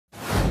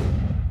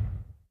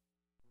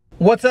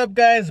What's up,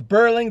 guys?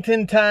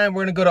 Burlington time.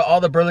 We're gonna go to all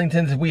the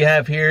Burlingtons we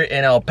have here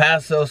in El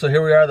Paso. So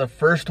here we are, the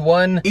first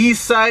one,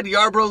 East Side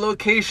Yarborough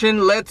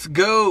location. Let's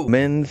go.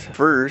 Men's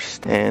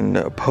first and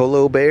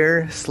Polo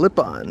Bear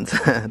slip-ons,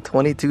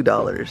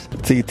 $22.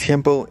 Let's see,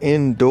 Tiempo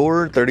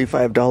Indoor,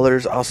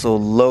 $35. Also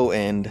low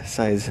end,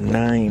 size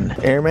 9.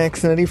 Air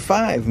Max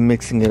 95,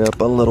 mixing it up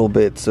a little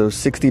bit. So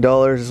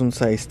 $60. This one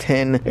size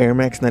 10. Air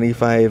Max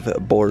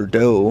 95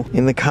 Bordeaux.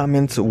 In the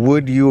comments,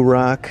 would you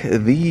rock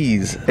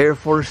these? Air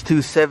Force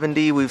 270.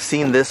 We've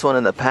seen this one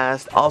in the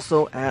past.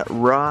 Also at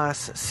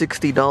Ross,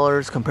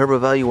 $60. Comparable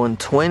value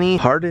 $120.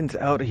 Harden's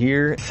out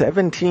here,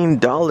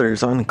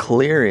 $17 on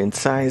clearance,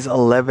 size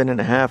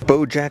 11.5.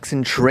 Bo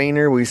Jackson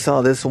Trainer. We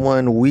saw this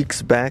one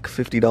weeks back,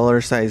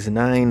 $50, size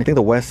 9. I think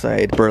the West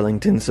Side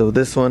Burlington. So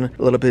this one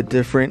a little bit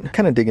different.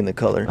 Kind of digging the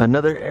color.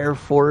 Another Air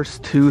Force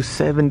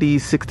 270,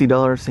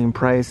 $60, same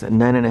price,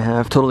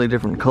 9.5. Totally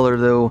different color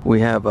though.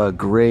 We have a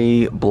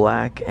gray,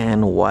 black,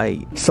 and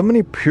white. So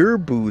many Pure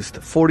Boost,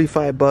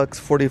 $45,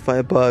 $45.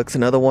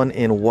 Another one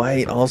in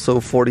white, also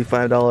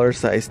 $45,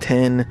 size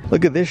 10.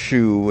 Look at this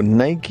shoe,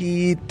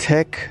 Nike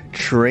Tech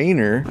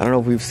Trainer. I don't know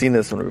if we've seen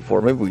this one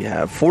before. Maybe we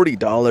have.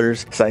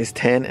 $40, size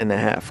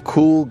 10.5.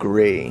 Cool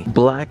gray.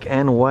 Black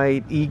and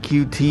white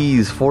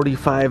EQTs,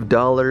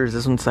 $45.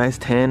 This one size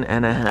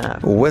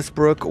 10.5.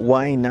 Westbrook,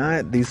 why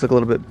not? These look a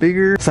little bit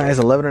bigger. Size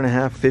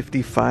 11.5,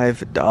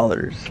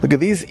 $55. Look at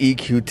these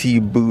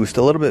EQT Boost,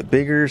 a little bit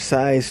bigger,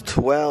 size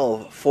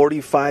 12,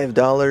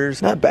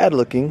 $45. Not bad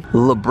looking.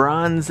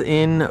 LeBron's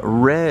in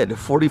red,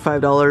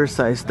 $45,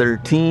 size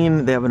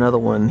 13. They have another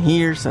one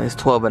here, size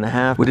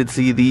 12.5. We did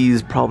see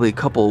these probably a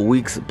couple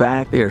weeks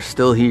back. They are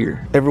still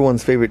here.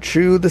 Everyone's favorite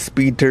shoe, the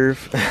Speed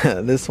Turf.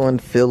 This one,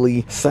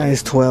 Philly,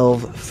 size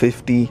 12,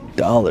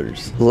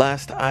 $50.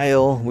 Last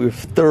aisle, we've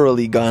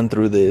thoroughly gone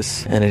through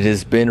this and it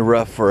has been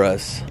rough for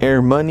us.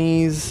 Air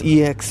Money's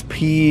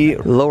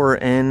EXP, lower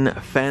end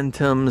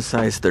Phantom,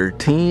 size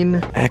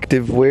 13.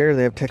 Activewear,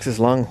 they have Texas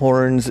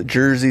Longhorns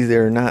jerseys.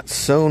 They're not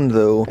sewn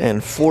though,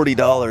 and $40,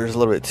 a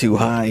little bit too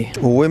high.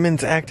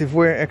 Women's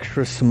activewear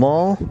extra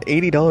small,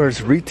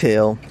 $80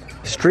 retail.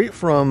 Straight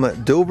from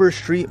Dover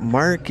Street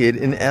Market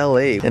in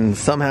LA, and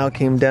somehow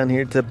came down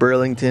here to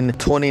Burlington,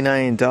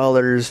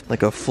 $29,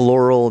 like a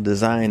floral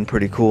design,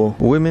 pretty cool.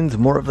 Women's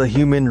More of the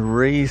Human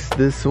Race,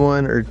 this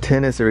one, or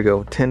tennis, there we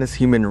go, tennis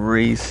human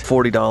race,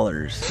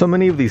 $40. So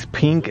many of these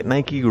pink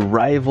Nike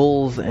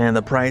Rivals, and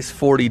the price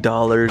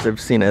 $40. I've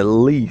seen at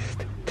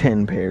least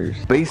 10 pairs.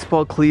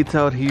 Baseball cleats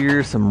out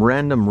here, some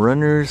random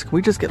runners. Can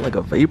we just get like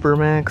a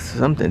Vapormax?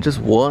 Something, just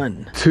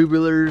one.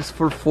 Tubulars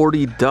for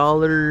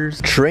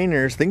 $40.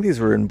 Trainers, I think these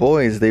were in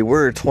boys. They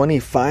were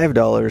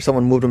 $25.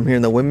 Someone moved them here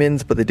in the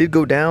women's, but they did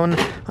go down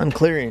on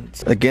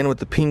clearance. Again with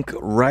the pink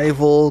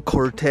Rival,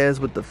 Cortez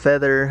with the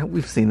feather.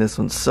 We've seen this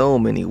one so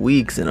many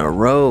weeks in a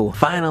row.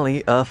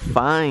 Finally, a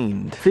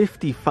find.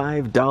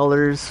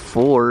 $55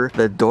 for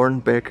the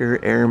Doernbecher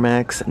Air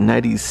Max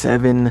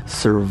 97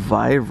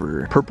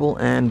 Survivor. Purple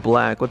and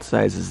black. What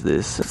size is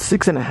this?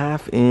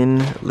 6.5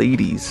 in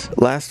ladies.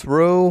 Last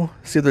row,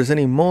 see if there's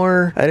any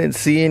more. I didn't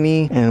see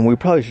any, and we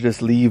probably should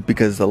just leave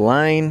because the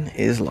line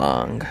is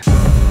long.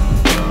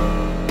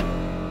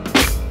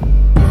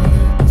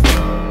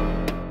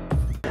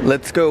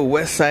 Let's go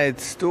West Side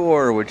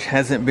Store, which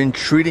hasn't been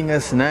treating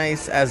us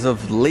nice as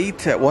of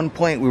late. At one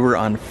point we were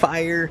on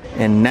fire,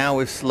 and now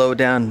we've slowed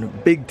down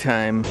big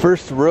time.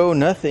 First row,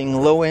 nothing.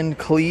 Low end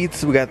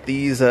cleats. We got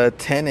these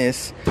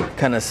tennis,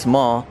 kind of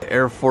small.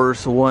 Air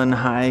Force One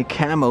High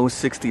Camo,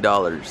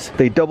 $60.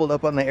 They doubled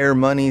up on the Air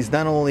Moneys,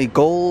 not only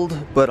gold,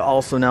 but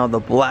also now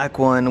the black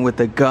one with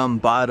the gum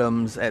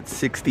bottoms at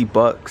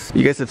 $60.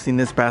 You guys have seen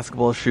this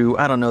basketball shoe.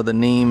 I don't know the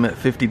name,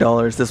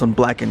 $50. This one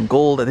black and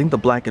gold. I think the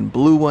black and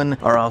blue one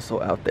are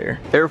also out there.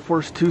 Air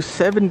Force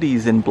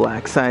 270s in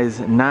black, size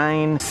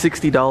 9,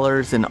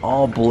 $60 in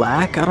all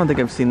black. I don't think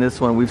I've seen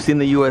this one. We've seen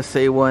the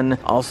USA one,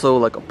 also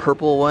like a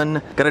purple one.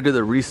 Gotta do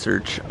the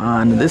research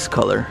on this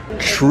color.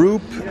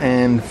 Troop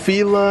and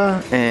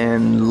Fila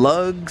and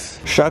Lugs,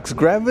 Shocks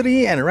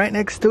Gravity, and right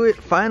next to it,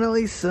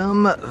 finally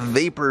some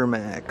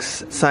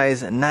Vapormax,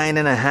 size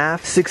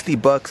 9.5,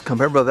 $60.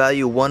 Comparable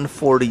value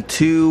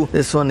 $142.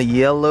 This one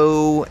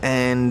yellow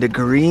and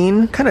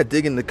green. Kind of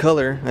digging the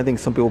color. I think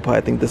some people probably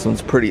think this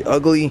one's pretty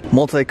ugly.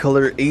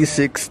 Multicolor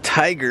Asics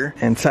Tiger,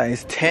 and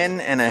size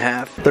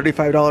 10.5,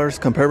 $35.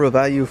 Comparable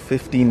value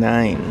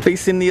 $59.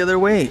 Facing the other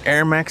way,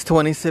 Air Max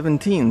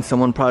 2017.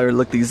 Someone probably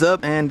looked these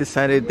up and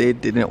decided they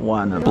didn't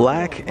want them.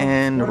 Black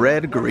and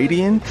red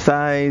gradient,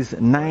 size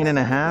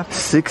 9.5,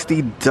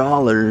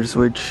 $60,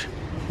 which,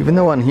 even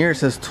though on here it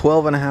says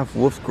 12.5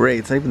 wolf gray,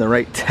 it's not even the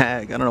right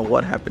tag. I don't know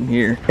what happened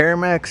here. Air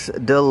Max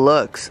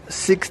Deluxe,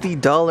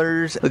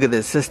 $60. Look at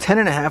this, it says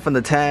 10.5 on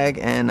the tag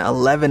and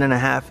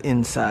 11.5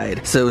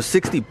 inside. So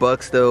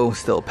 $60 though,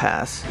 still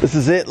pass. This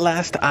is it,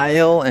 last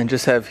aisle, and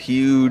just have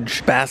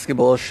huge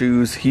basketball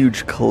shoes,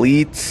 huge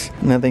cleats,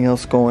 nothing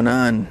else going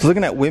on. So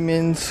looking at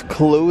women's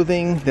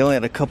clothing, they only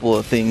had a couple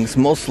of things,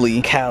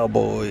 mostly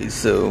Cowboys.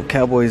 So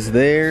Cowboys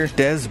there.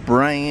 Des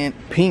Bryant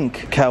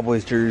pink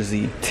Cowboys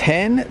jersey,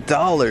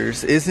 $10.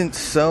 $50. Isn't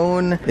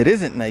sewn. It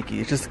isn't Nike.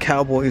 It's just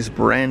Cowboys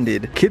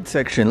branded. Kid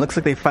section. Looks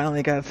like they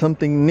finally got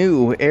something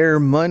new. Air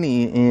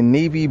Money in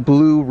navy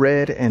blue,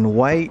 red, and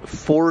white.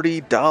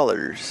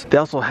 $40. They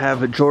also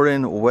have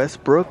Jordan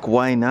Westbrook.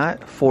 Why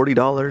not?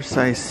 $40.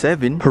 Size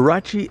 7.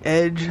 Huarache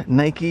Edge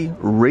Nike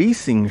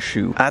racing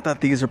shoe. I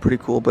thought these are pretty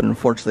cool, but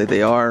unfortunately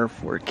they are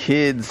for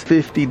kids.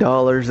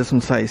 $50. This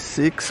one size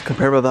 6.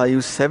 Comparable value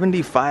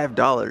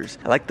 $75.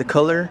 I like the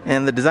color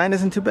and the design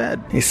isn't too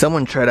bad. Hey,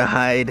 someone tried to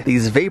hide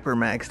these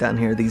Vapormax down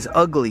here. These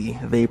ugly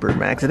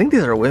Vapormax. I think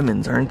these are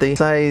women's, aren't they?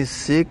 Size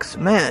 6.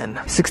 Man,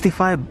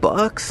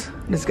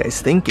 $65? This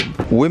guy's thinking.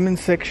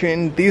 Women's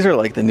section. These are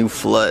like the new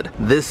flood.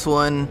 This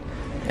one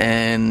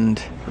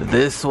and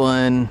this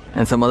one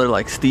and some other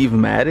like Steve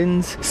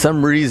Madden's.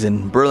 Some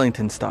reason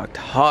Burlington stocked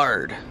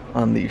hard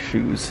on these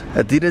shoes.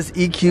 Adidas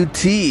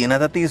EQT, and I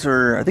thought these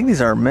were, I think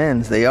these are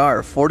men's. They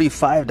are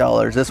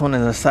 $45. This one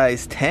is a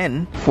size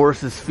 10.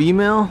 Forces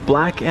female,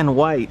 black and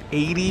white,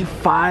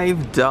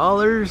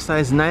 $85.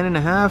 Size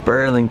 9.5.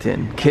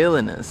 Burlington,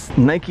 killing us.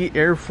 Nike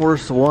Air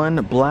Force One,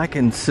 black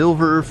and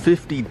silver,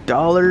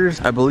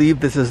 $50. I believe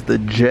this is the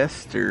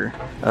Jester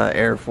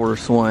Air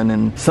Force One,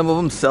 and some of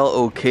them sell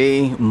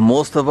okay.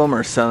 Most of them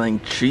are selling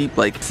cheap,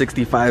 like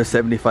 65,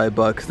 75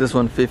 bucks. This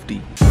one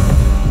 $50.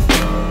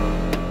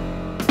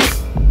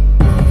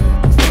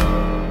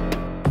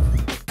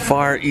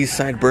 Far East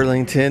Side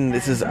Burlington.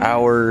 This is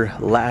our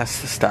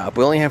last stop.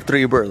 We only have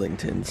 3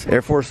 Burlingtons.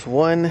 Air Force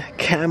One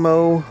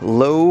camo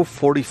low,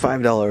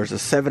 $45, a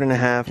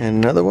 7.5,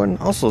 and another one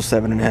also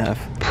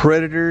 7.5.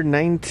 Predator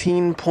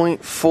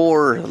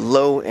 19.4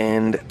 low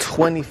end,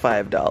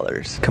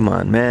 $25. Come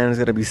on, man, there's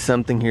gotta be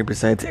something here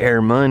besides Air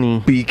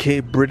Money.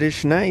 BK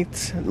British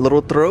Knights,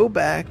 little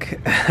throwback.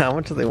 How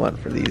much do they want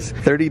for these?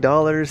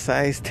 $30,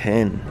 size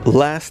 10.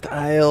 Last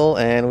aisle,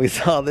 and we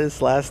saw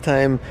this last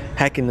time,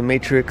 Hacking the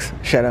Matrix.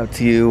 Shout out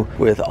to you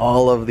with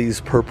all of these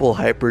purple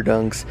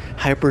Hyperdunks.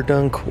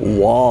 Hyperdunk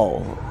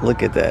wall.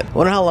 Look at that. I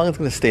wonder how long it's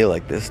gonna stay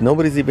like this.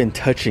 Nobody's even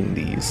touching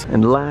these.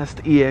 And last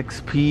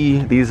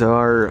EXP, these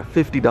are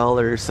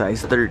 $50,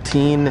 size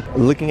 13.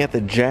 Looking at the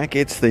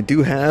jackets, they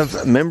do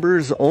have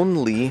members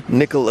only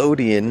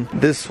Nickelodeon.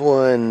 This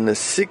one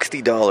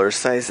 $60,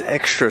 size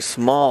extra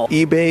small.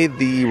 eBay,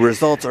 the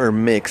results are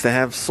mixed. I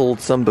have sold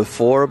some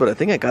before, but I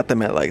think I got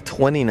them at like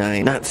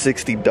 $29, not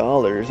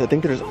 $60. I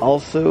think there's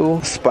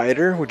also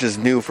Spider, which is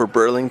new for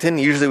Burlington.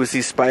 Usually we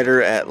see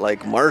Spider at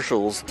like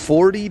Marshall's.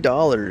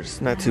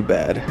 $40, not too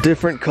bad.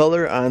 Different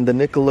color on the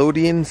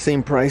Nickelodeon,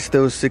 same price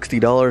though,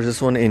 $60.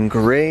 This one in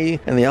gray,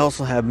 and they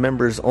also have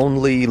members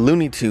only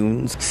Looney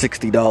Tunes,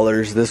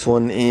 $60. This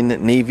one in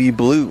navy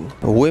blue.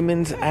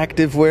 Women's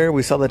activewear,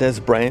 we saw the Des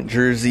Bryant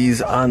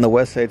jerseys on the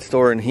West Side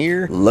store, and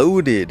here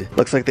loaded.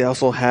 Looks like they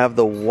also have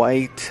the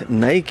white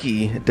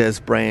Nike Des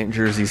Bryant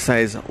jersey,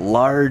 size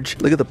large.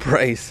 Look at the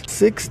price,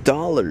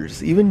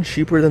 $6, even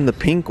cheaper than the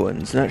pink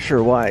ones. Not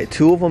sure why.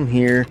 2 of them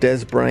here.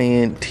 Des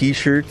Bryant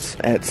t-shirts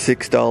at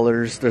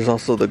 $6. There's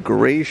also the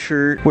gray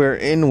shirt, where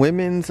in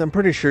women's, I'm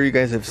pretty sure you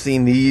guys have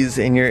seen these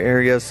in your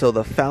area. So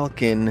the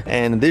Falcon,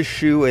 and this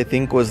shoe I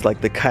think was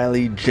like the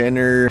Kylie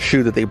Jenner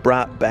shoe that they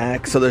brought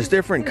back. So there's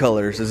different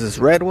colors. There's this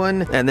red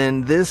one, and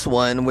then this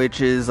one,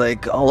 which is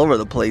like all over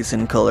the place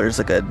in colors,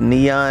 like a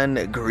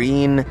neon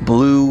green,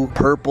 blue,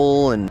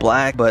 purple, and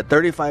black, but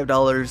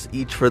 $35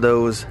 each for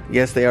those.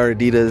 Yes, they are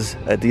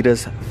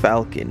Adidas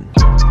Falcon.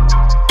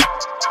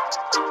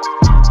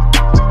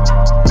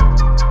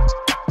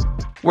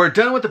 We're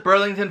done with the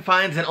Burlington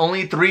finds, and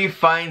only 3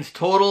 finds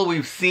total.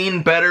 We've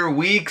seen better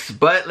weeks,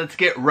 but let's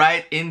get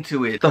right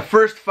into it. The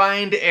first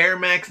find, Air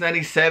Max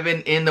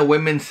 97 in the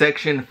women's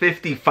section,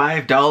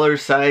 $55,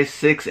 size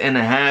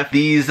 6.5.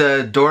 These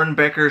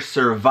Doernbecher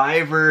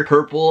Survivor,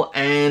 purple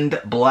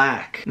and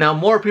black. Now,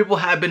 more people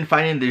have been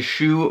finding this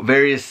shoe,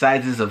 various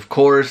sizes of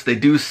course. They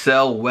do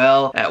sell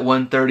well at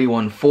 $130,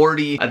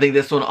 $140. I think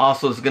this one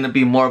also is going to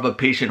be more of a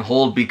patient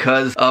hold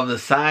because of the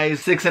size,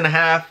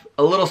 6.5.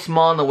 A little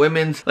small in the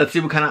women's. Let's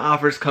see what kind of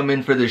offers come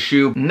in for the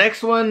shoe.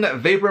 Next one,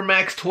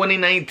 Vapormax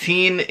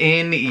 2019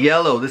 in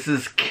yellow. This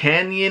is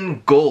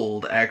Canyon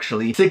Gold,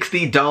 actually.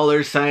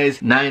 $60, size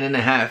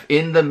 9.5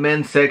 in the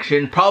men's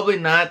section. Probably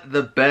not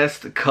the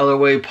best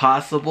colorway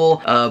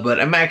possible, but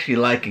I'm actually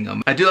liking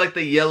them. I do like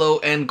the yellow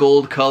and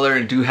gold color,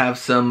 and do have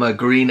some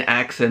green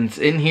accents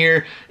in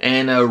here,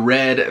 and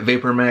red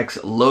Vapormax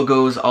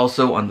logos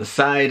also on the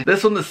side.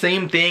 This one the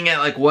same thing at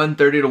like $130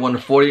 to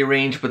 $140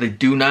 range, but they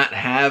do not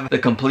have the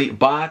complete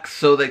box,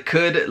 so that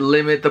could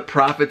limit the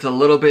profits a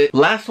little bit.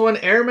 Last one,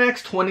 Air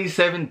Max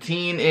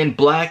 2017 in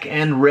black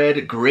and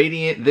red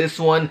gradient. This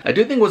one I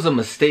do think was a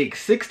mistake.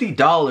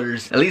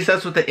 $60, at least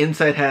that's what the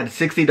inside had.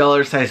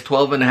 $60, size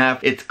 12.5.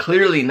 It's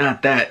clearly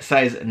not that,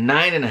 size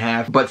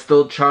 9.5, but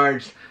still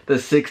charged the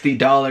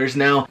 $60.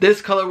 Now,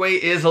 this colorway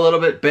is a little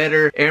bit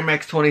better. Air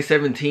Max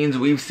 2017s,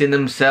 we've seen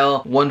them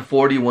sell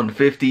 $140,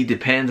 $150,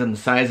 depends on the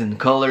size and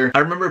color. I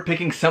remember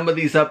picking some of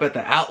these up at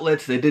the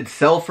outlets. They did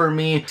sell for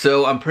me,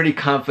 so I'm pretty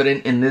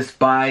confident in this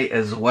buy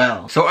as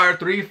well. So our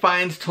 3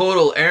 finds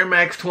total: Air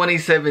Max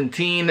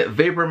 2017,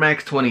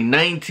 Vapormax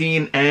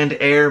 2019, and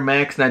Air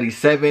Max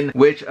 97.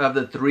 Which of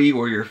the 3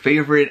 were your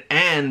favorite,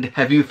 and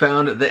have you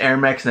found the Air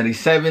Max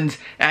 97s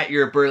at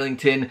your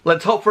Burlington?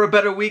 Let's hope for a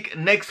better week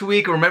next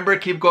week. Remember,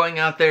 keep going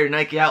out there.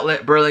 Nike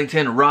Outlet,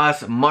 Burlington,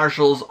 Ross,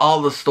 Marshalls,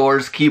 all the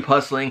stores. Keep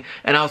hustling,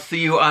 and I'll see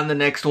you on the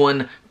next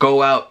one.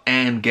 Go out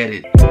and get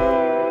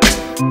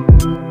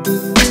it.